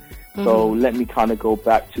on it, so let me kind of go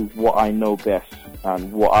back to what I know best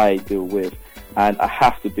and what I deal with. And I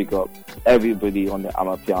have to pick up everybody on the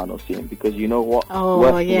Amapiano scene, because you know what?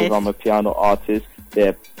 Working with Amapiano artists,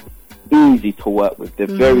 they're easy to work with. They're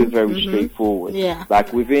very, very straightforward. Yeah.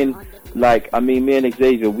 Like within, me and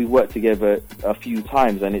Xavier, we worked together a few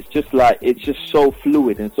times, and it's just so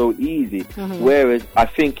fluid and so easy. Whereas I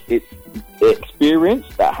think it's experience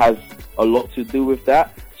that has a lot to do with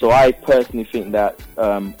that. So I personally think that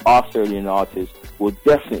our Australian artists will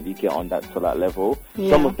definitely get on to that level. Yeah.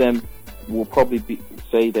 Some of them will probably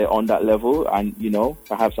say they're on that level, and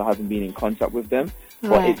perhaps I haven't been in contact with them.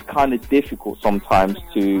 But it's kind of difficult sometimes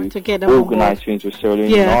to organize things with Sierra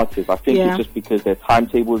Leonean artists. I think it's just because their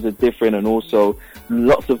timetables are different, and also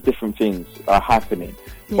lots of different things are happening.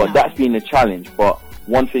 But that's been a challenge. But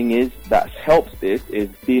one thing is that helps this is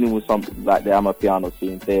dealing with something like the Amapiano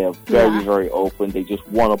scene. They are very, very open. They just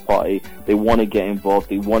want to party. They want to get involved.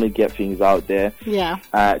 They want to get things out there. Yeah.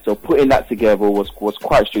 So putting that together was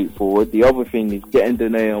quite straightforward. The other thing is getting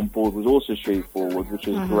Donea'o on board was also straightforward, which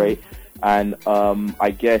was great. And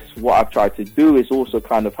I guess what I've tried to do is also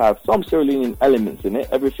kind of have some Sierra Leonean elements in it.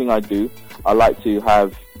 Everything I do, I like to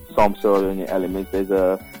have some Sierra Leonean elements. There's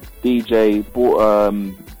a DJ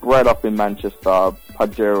bred up in Manchester,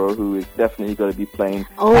 Pajero, who is definitely going to be playing.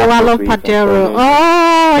 Oh, I love Pajero.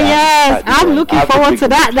 Oh, yes. I'm looking forward to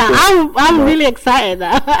that now. I'm really excited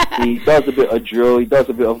now. He does a bit of drill. He does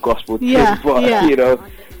a bit of gospel too. But,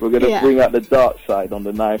 we're going to bring out the dark side on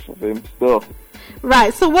the knife of him still.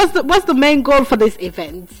 Right. So what's the main goal for this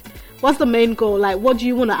event? What's the main goal? Like, what do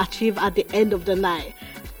you want to achieve at the end of the night?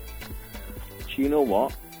 Do you know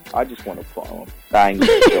what? I just want to put on a bang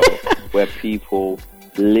show where people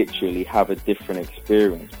literally have a different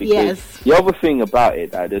experience. Because the other thing about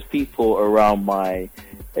it, there's people around my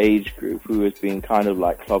age group who has been kind of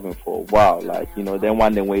like clubbing for a while. Like, then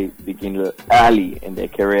one day we begin early in their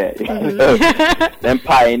career. Them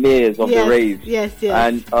pioneers of the raves. Yes.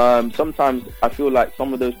 And sometimes I feel like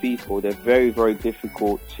some of those people, they're very, very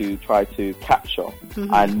difficult to try to capture.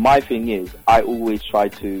 And my thing is, I always try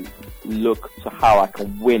to look to how I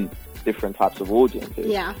can win different types of audiences.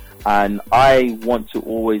 Yeah. And I want to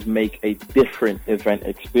always make a different event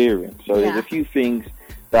experience. So there's a few things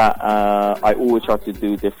that I always try to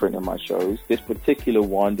do different in my shows. This particular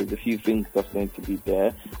one, there's a few things that's going to be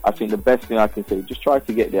there. I think the best thing I can say, just try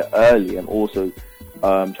to get there early, and also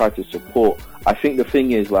try to support. I think the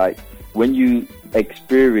thing is, like, when you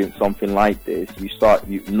experience something like this,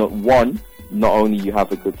 not only you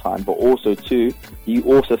have a good time, but also two, you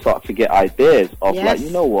also start to get ideas of like, you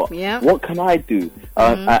know what can I do?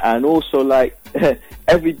 And also, like,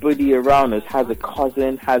 everybody around us has a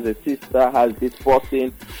cousin, has a sister, has this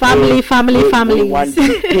bossing family things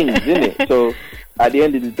in it. So at the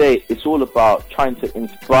end of the day, it's all about trying to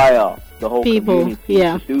inspire the whole community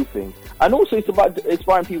to do things, and also it's about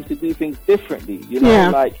inspiring people to do things differently.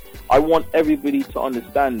 Like, I want everybody to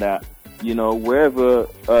understand that, wherever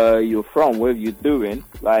you're from, wherever you're doing,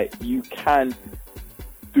 like, you can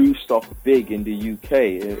do stuff big in the UK.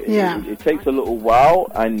 It takes a little while,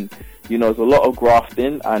 and there's a lot of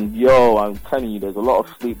grafting, and I'm telling you, there's a lot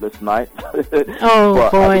of sleepless nights. But at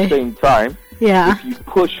the same time, if you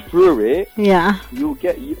push through it, you'll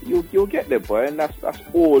get there, boy. And that's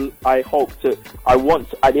all I hope to.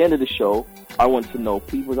 At the end of the show, I want to know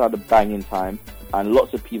people's had a banging time, and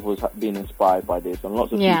lots of people have been inspired by this, and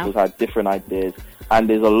lots of people had different ideas, and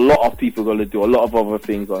there's a lot of people going to do a lot of other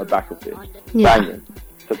things on the back of this. Banging.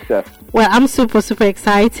 Success. Well, I'm super, super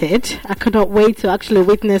excited. I cannot wait to actually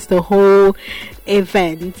witness the whole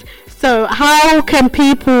event. So how can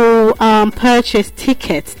people purchase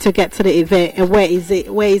tickets to get to the event, and where is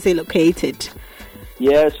it located?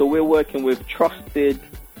 Yeah, so we're working with trusted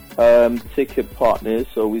ticket partners.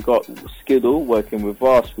 So we've got Skiddle working with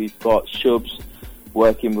us, we've got Shubs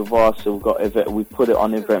working with us, so we put it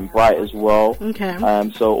on Eventbrite as well. Okay.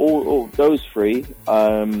 So all those three.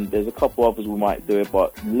 There's a couple others we might do it,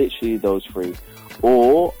 but literally those three.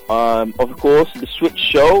 Or of course the Switch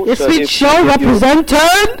Show. The Switch Show represented.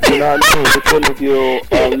 If one of your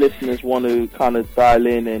listeners want to kind of dial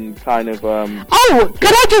in and kind of can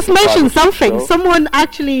I just mention something? Someone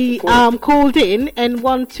actually called in and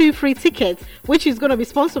won 2 free tickets, which is going to be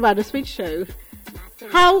sponsored by the Switch Show.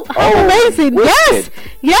 How amazing! Wicked.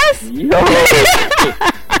 Yes.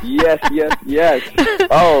 Yes.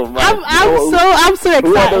 Oh man, I'm so excited.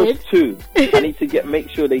 Who are those two? I need to make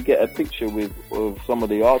sure they get a picture with some of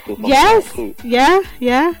the artists. Yes. Yeah.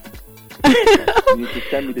 You need to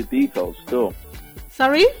send me the details still.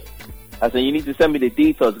 Sorry? I said you need to send me the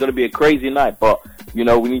details. It's gonna be a crazy night, but we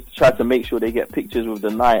need to try to make sure they get pictures with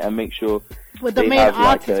the night and make sure with the main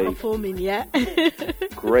artist performing. Yeah.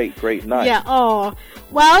 Great night. Yeah. Oh,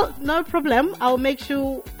 well, no problem. I'll make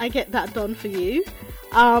sure I get that done for you.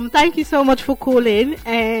 Thank you so much for calling,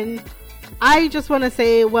 and I just want to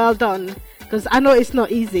say well done, because I know it's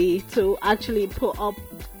not easy to actually put up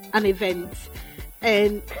an event,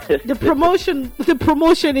 and the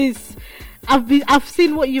promotion is. I've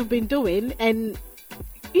seen what you've been doing, and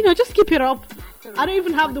just keep it up. I don't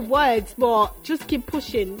even have the words, but just keep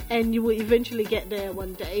pushing, and you will eventually get there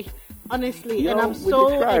one day. Honestly, and I'm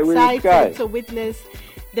so excited to witness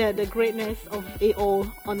the greatness of it all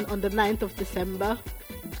on the 9th of December.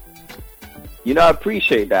 I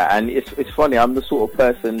appreciate that, and it's funny. I'm the sort of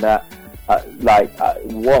person that,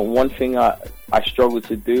 one thing I struggle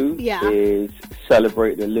to do is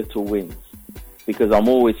celebrate the little wins, because I'm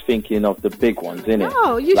always thinking of the big ones, innit?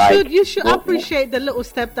 No, you should appreciate the little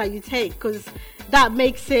step that you take, because that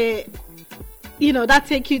makes it, that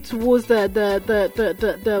take you towards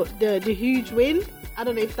the huge win. I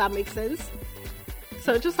don't know if that makes sense.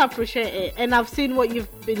 So just appreciate it, and I've seen what you've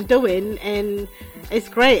been doing, and it's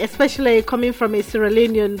great, especially coming from a Sierra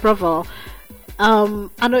Leonean brother.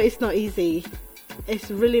 I know it's not easy. It's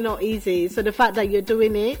really not easy. So the fact that you're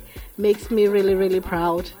doing it makes me really, really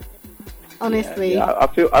proud. Honestly, I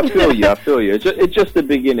feel you. It's just the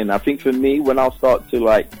beginning. I think for me, when I'll start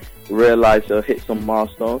to realize or hit some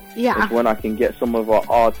milestones, it's when I can get some of our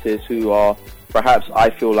artists who are perhaps I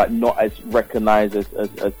feel not as recognized as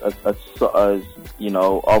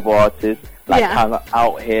other artists, kind of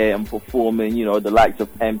out here and performing. The likes of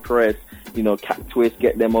Empress, Cat Twist,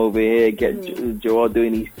 get them over here, get Joel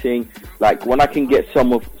doing his thing. When I can get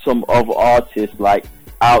some other artists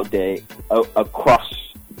out there across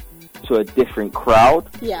to a different crowd,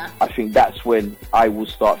 I think that's when I will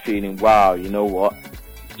start feeling, wow, you know what?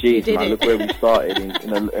 Jeez, man, look where we started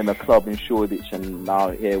in a club in Shoreditch, and now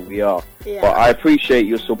here we are. Yeah. But I appreciate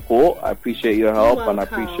your support, I appreciate your help, and I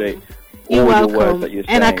appreciate all the words that you're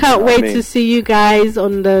saying. And I can't wait to see you guys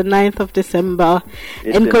on the 9th of December.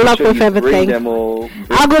 And good luck with everything. I will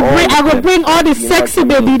bring all the sexy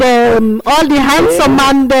baby them, all the handsome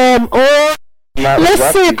man them. Oh,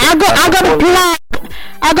 listen, I got a plan.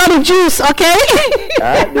 I got the juice, okay?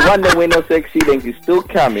 The one that we not sexy, then you still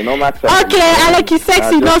coming, no matter. Okay, I like you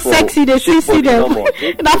sexy, not sexy. They see them.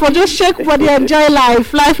 Now for just shake body, enjoy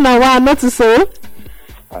life. Life now, not to so.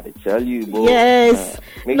 I tell you, boy. Yes.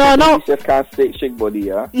 No. You just can't shake body,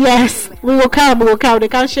 yeah? Yes, we will come. They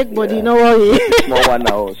can't shake body, no worry. Small one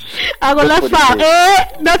now. I go left far.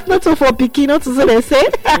 That's not so for picky, not to so they say.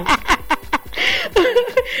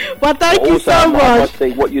 But thank you so much. I must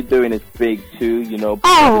say, what you're doing is big too,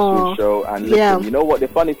 the show. And listen, you know what? The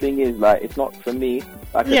funny thing is, it's not for me.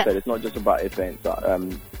 Like I said, it's not just about events.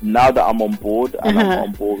 Now that I'm on board and I'm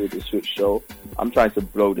on board with the Switch show, I'm trying to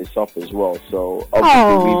blow this up as well. So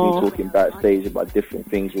obviously we've been talking backstage about different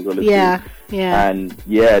things we're gonna do. Yeah. And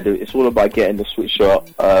it's all about getting the Switch show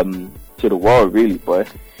to the world, really, boy.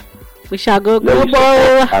 We shall go global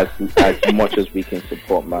as much as we can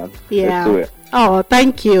support, man. Yeah. Let's do it. Oh,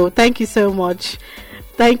 thank you so much.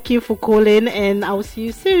 Thank you for calling, and I'll see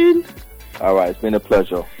you soon. All right, it's been a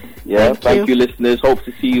pleasure. Yeah, thank you, listeners. Hope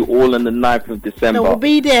to see you all on the 9th of December. We'll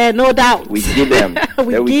be there, no doubt. We get them.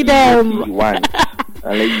 we get them. And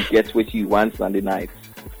let you get what you want on the night.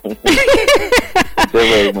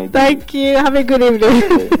 Thank you. Have a good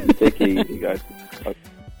evening. Take it easy, guys. Okay.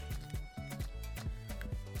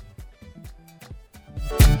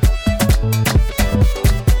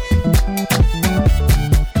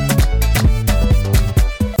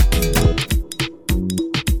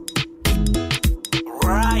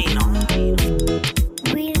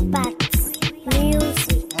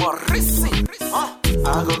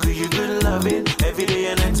 I go give you good loving every day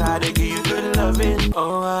and night. I give you good loving.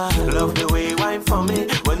 Oh, I love the way you whine for me.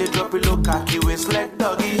 When you drop it, look cocky, waist like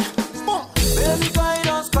doggy. Baby, guy,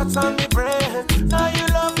 don't scratch on me brain. Now you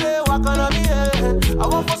love the walk on me head. I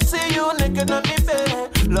want to see you naked on me bed.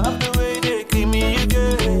 Love the way they keep me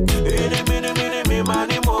again. Me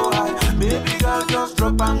money more high. Baby girl, just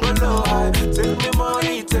drop and go low high. Take me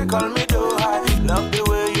money, take all me do high. Love the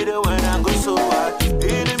way you do when I go so high.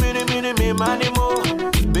 Me money more.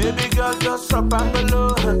 Baby girl, just drop and go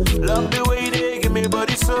low. Love the way they give me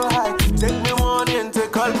body so high. Take me money and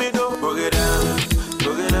take all me do. Boogie down,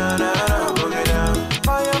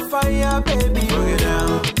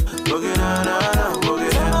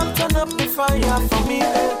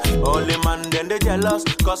 they jealous.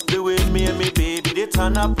 Cause the way me and me baby, they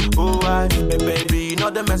turn up. Oh, I, hey, baby, you know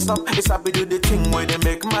they mess up. It's happy do the thing where they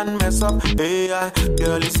make man mess up. Hey, I,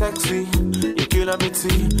 girl is sexy, you kill me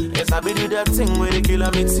tea. It's happy do that thing where they kill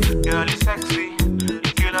me tea. Girl is sexy,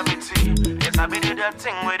 you kill me tea. It's happy do that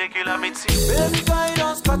thing where they kill me tea. Baby, guy,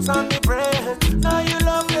 don't spot on me bread. Now you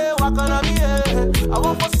love me, walk on me head. I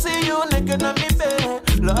want to see you naked on me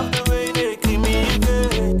bed. Love the way they keep me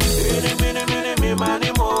again. Me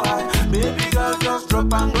money more high. Baby girl just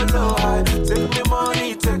drop and go low high. Take me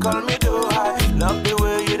money, take all me do high. Love the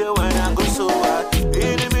way you do when I go so high.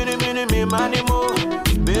 Me money more.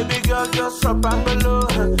 Baby girl just drop and go low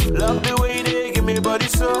high. Love the way they give me body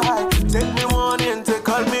so high. Take me money and take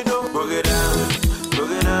all me do. Boogie down,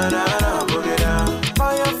 boogie down, boogie down.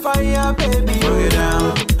 Fire, fire, baby. Boogie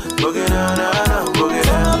down, boogie down, boogie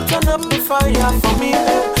down. Turn up the fire for me,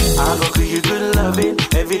 I go give you good loving.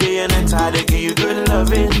 Every day and night I give you good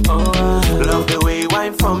loving. Oh, love the way you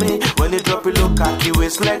whine for me. When you drop it, look at you,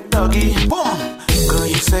 it's like doggy. Boom! Girl,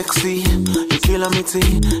 you sexy, you kill me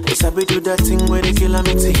tea. It's happy do that thing where they kill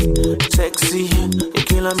me tea. Sexy, you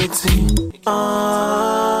kill me tea.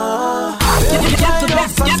 Get the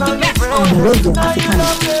best on now you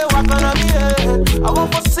love me, walk on me head. I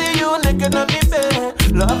want to see you naked on me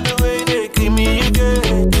bed. Love the way they keep me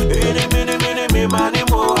again. Me money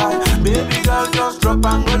more high. Baby girl just drop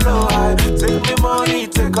and go low high. Take me money,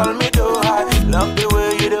 take all me do high. Love the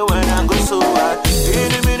way you do when I go so high.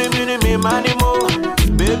 Me money more.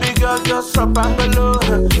 Baby girl just drop and go low.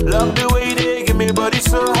 Love the way they give me body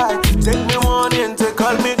so high. Take me money and take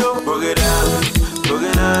all me do. Boogie down,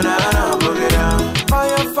 boogie down, boogie down.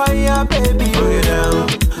 Fire, fire, baby. Boogie down,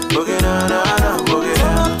 boogie down, boogie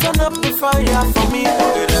down. Turn up the fire for me.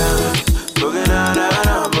 Boogie down, boogie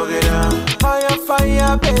down, boogie down. Fire,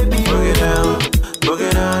 fire, baby. Boogie down,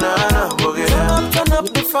 boogie down, boogie down. Turn up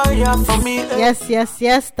the fire for me.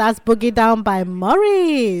 Yes. That's Boogie Down by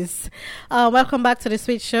Maurice. Welcome back to the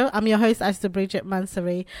Sweet Show. I'm your host, Esther Bridget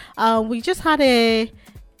Mansari. We just had an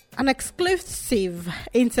exclusive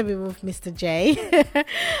interview with Mr. J.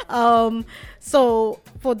 So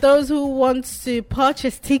for those who want to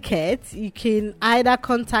purchase tickets, you can either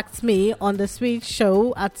contact me on the Sweet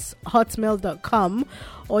Show at hotmail.com,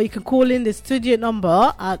 or you can call in the studio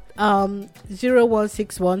number at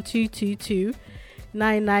 0161 222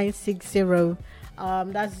 9960.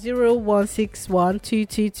 That's 0161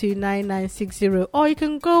 222 9960. Or you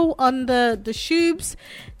can go on the Shubes,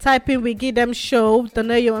 type in We Gee Dem Show,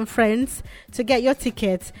 Donea'o and Friends to get your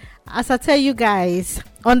tickets. As I tell you guys,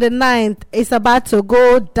 on the 9th, it's about to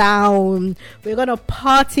go down. We're going to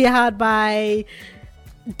party hard by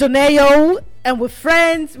Donea'o and with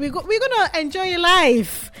friends. We're going to enjoy your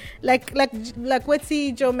life. Like what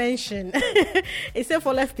Joe mentioned. Except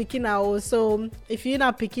for left picking now. So if you're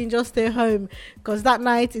not picking, just stay home. Because that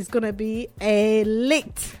night is going to be a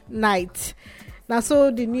late night. Now,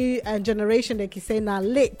 so the new generation, they can say now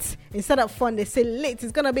late. Instead of fun, they say late.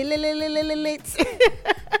 It's going to be late.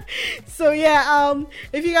 So, yeah,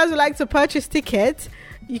 if you guys would like to purchase tickets,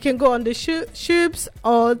 you can go on the Shubes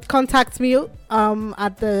or contact me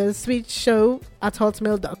at the Sweet Show at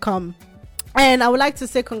hotmail.com. And I would like to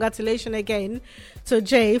say congratulations again to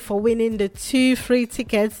Jay for winning the 2 free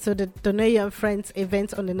tickets to the Donea'o and Friends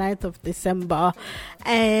event on the 9th of December.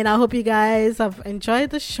 And I hope you guys have enjoyed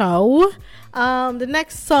the show. The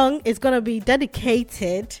next song is going to be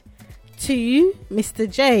dedicated to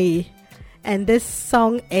Mr. J. And this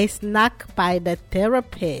song is Knock by the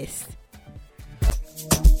Therapist.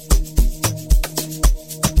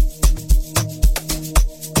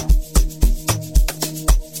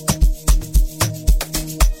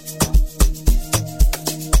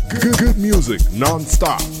 Good music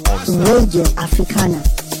non-stop on Radio Africana.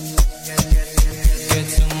 Get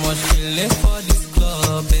too much feeling for this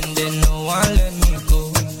club, and then no one let me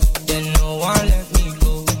go. Then no one let me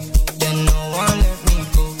go. Then no one let me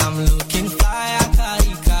go. I'm looking fly, I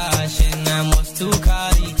carry cash, and I must to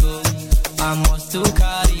carry go. I must to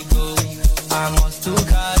carry go. I must to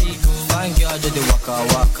carry go. One girl do the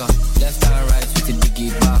waka. Left and right with the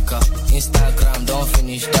biggie backer. Instagram don't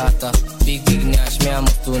finish data. Big nash, me I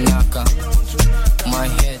must to naka. My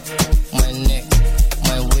head, my neck,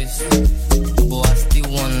 my waist. But I still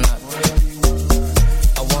want that.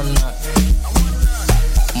 I want that.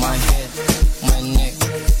 My head, my neck,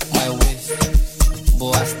 my waist.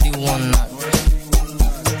 But I still want that.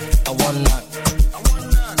 I want that.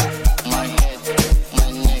 My head, my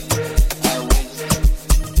neck, my waist.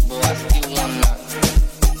 But I still want that.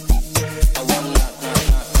 I want that.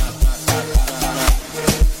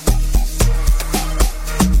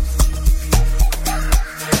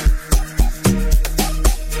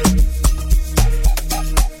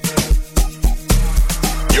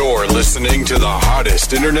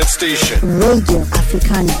 hottest internet station. Radio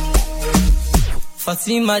Africana.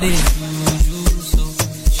 Fatima dey do so.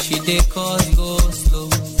 She dey cause go slow.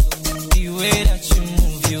 The way that you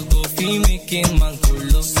move, you go be making man go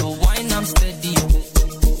low. So wine I'm steady,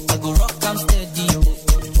 I go rock I'm steady.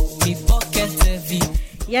 Me pocket heavy.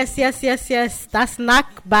 Yes. That's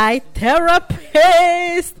Knack by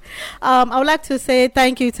Therapist. I would like to say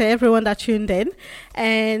thank you to everyone that tuned in.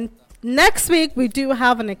 And next week, we do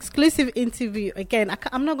have an exclusive interview. Again,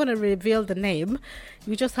 I'm not going to reveal the name.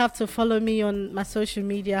 You just have to follow me on my social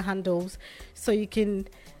media handles so you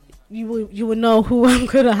will know who I'm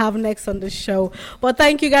going to have next on the show. But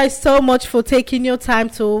thank you guys so much for taking your time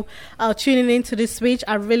to tuning into this speech.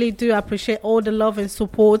 I really do appreciate all the love and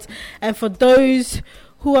support. And for those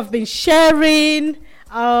who have been sharing,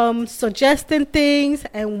 suggesting things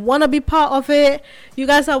and want to be part of it, you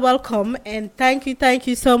guys are welcome. And thank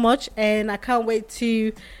you so much. And I can't wait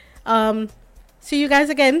to see you guys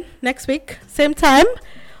again next week, same time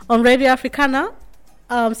on Radio Africana,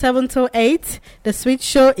 7 to 8. The Sweet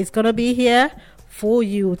Show is going to be here for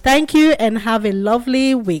you. Thank you and have a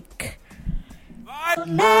lovely week.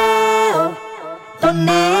 Donea'o.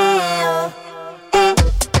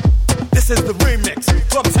 This is the remix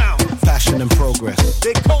from town. Fashion and progress.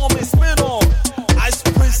 They call me Spin On. Ice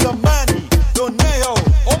Prince of Money. Donea'o.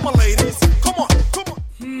 All my ladies, come on.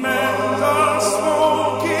 Men are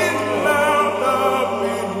smoking loud up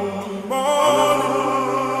in the morning.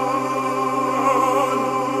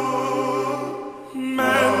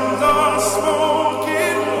 Men are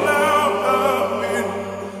smoking loud up in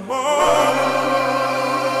the morning.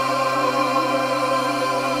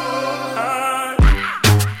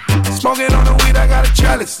 Smoking on the weed, I got a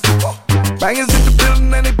chalice. Bangers in the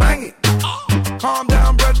building and they bang it. Calm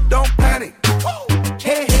down, brother, don't panic.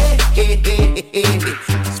 Hey.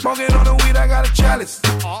 Smoking on the weed, I got a chalice.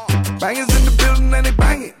 Bangers in the building and they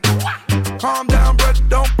bang it. Calm down, brother,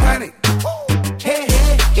 don't panic. Hey.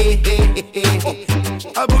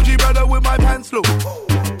 A bougie brother with my pants low.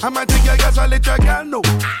 I might take your gas, I'll let your girl know.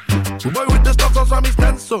 Boy with the stocks on some me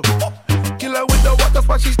stand so. Killer with the water,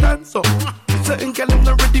 why she stand so. Certain girl in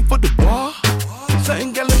the ready for the war.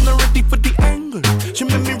 Certain girl in the ready for the angle. She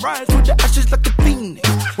made me rise through the ashes like a phoenix.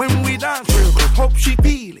 When we dance real good, hope she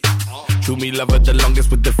feel it. True me love her the longest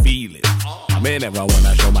with the feeling. I may never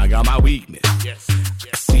wanna show my girl my weakness. I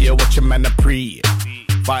see her watching man a pre.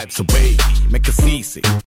 Vibes away, make her seasick.